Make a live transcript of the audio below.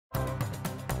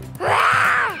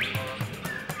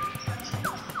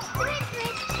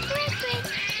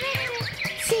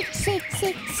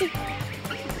see.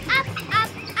 Up, up,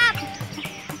 up.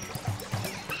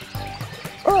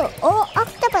 Oh, oh,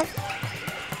 octopus.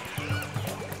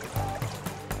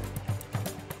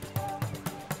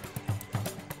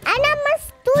 Animal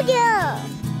Studio.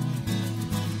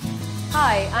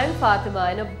 Hi, I'm Fatima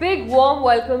and a big warm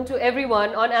welcome to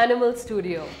everyone on Animal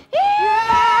Studio.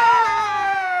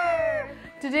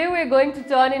 Today we're going to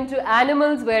turn into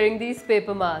animals wearing these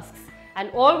paper masks.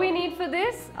 And all we need for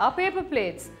this are paper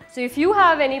plates. So if you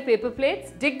have any paper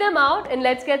plates, dig them out and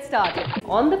let's get started.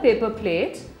 On the paper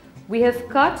plate, we have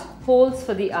cut holes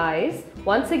for the eyes.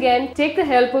 Once again, take the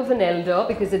help of an elder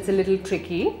because it's a little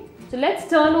tricky. So let's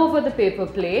turn over the paper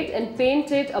plate and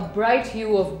paint it a bright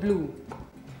hue of blue.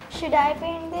 Should I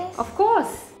paint this? Of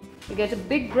course. You get a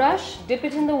big brush, dip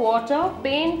it in the water,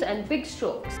 paint and big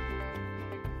strokes.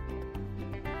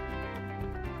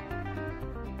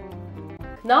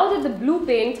 Now that the blue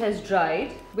paint has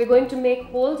dried, we're going to make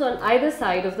holes on either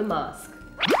side of the mask.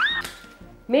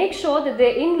 Make sure that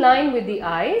they're in line with the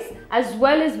eyes as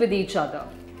well as with each other.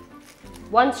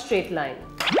 One straight line.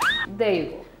 There you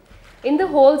go. In the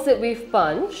holes that we've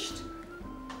punched,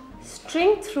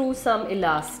 string through some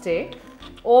elastic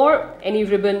or any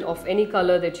ribbon of any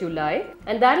color that you like,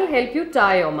 and that'll help you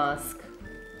tie your mask.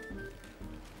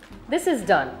 This is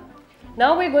done.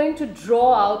 Now we're going to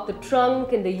draw out the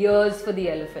trunk and the ears for the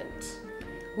elephant.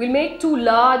 We'll make two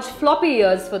large floppy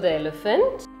ears for the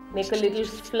elephant. Make a little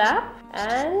flap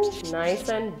and nice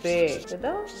and big with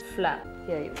a flap.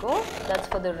 Here you go. That's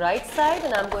for the right side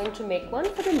and I'm going to make one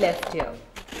for the left ear.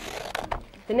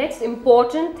 The next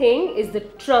important thing is the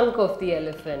trunk of the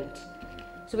elephant.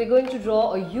 So we're going to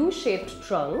draw a U-shaped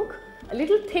trunk, a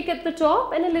little thick at the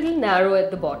top and a little narrow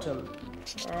at the bottom.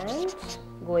 And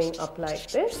going up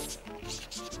like this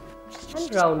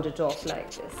and round it off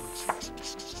like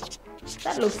this.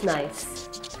 That looks nice.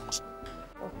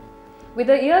 With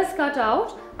the ears cut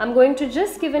out, I'm going to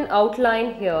just give an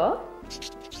outline here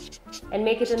and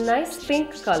make it a nice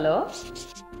pink color.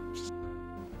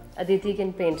 Aditi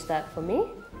can paint that for me.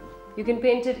 You can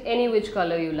paint it any which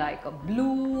color you like, a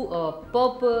blue, a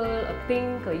purple, a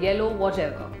pink, a yellow,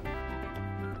 whatever.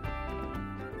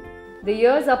 The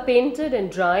ears are painted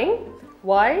and drying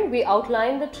while we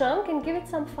outline the trunk and give it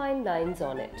some fine lines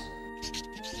on it.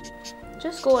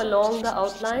 Just go along the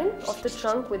outline of the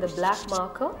trunk with a black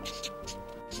marker.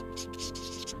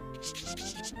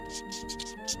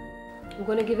 I'm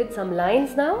going to give it some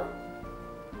lines now.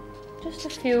 Just a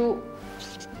few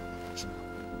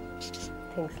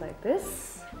things like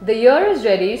this. The ear is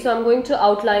ready, so I'm going to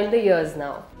outline the ears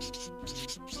now.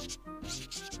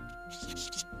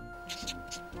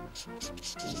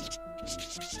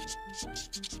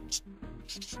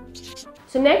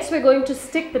 So next we're going to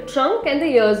stick the trunk and the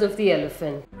ears of the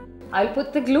elephant. I'll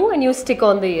put the glue and you stick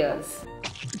on the ears.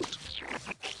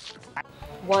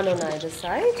 One on either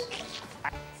side.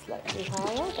 Slightly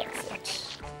higher, that's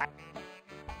it.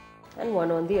 And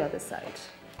one on the other side.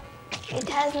 It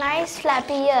has nice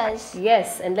flappy ears.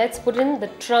 Yes, and let's put in the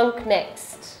trunk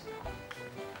next.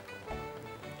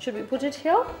 Should we put it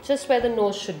here? Just where the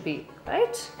nose should be,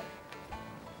 right?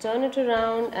 Turn it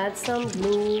around, add some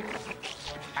glue.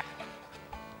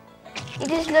 It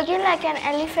is looking like an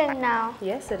elephant now.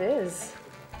 Yes, it is.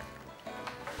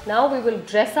 Now we will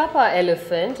dress up our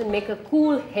elephant and make a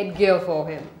cool headgear for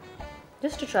him.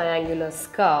 Just a triangular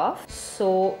scarf.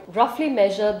 So roughly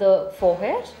measure the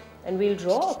forehead and we'll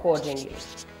draw accordingly.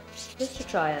 Just a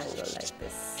triangle like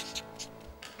this.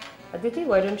 Aditi,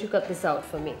 why don't you cut this out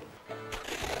for me?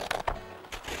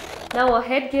 Now our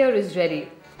headgear is ready.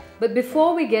 But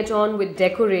before we get on with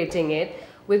decorating it,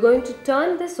 we're going to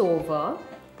turn this over,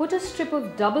 put a strip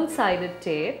of double-sided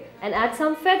tape and add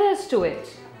some feathers to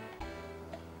it.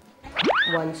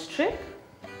 One strip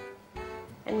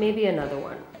and maybe another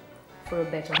one for a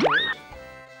better hold.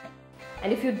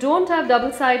 And if you don't have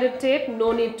double-sided tape,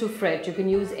 no need to fret. You can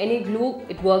use any glue,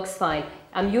 it works fine.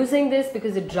 I'm using this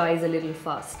because it dries a little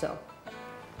faster.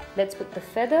 Let's put the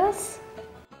feathers.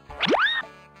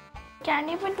 Can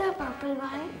you put the purple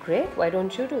one? Great, why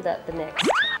don't you do that the next?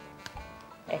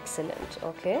 Excellent,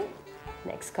 okay.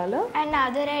 Next color. And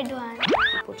now the red one.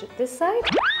 Put it this side.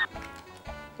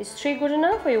 Is 3 good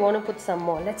enough or you want to put some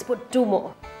more? Let's put 2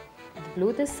 more. The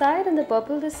blue this side and the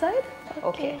purple this side?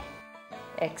 Okay.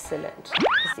 Excellent.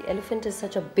 Because the elephant is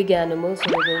such a big animal, so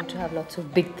we're going to have lots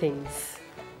of big things.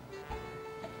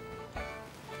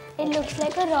 It looks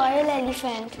like a royal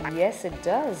elephant. Yes, it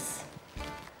does.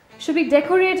 Should we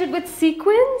decorate it with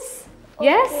sequins? Okay.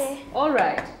 Yes?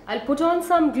 Alright. I'll put on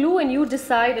some glue and you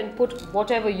decide and put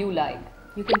whatever you like.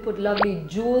 You can put lovely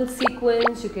jewel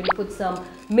sequins, you can put some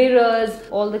mirrors,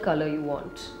 all the color you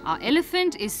want. Our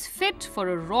elephant is fit for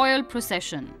a royal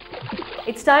procession.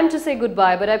 It's time to say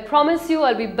goodbye, but I promise you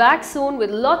I'll be back soon with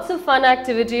lots of fun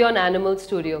activity on Animal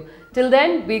Studio. Till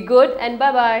then, be good and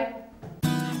bye-bye.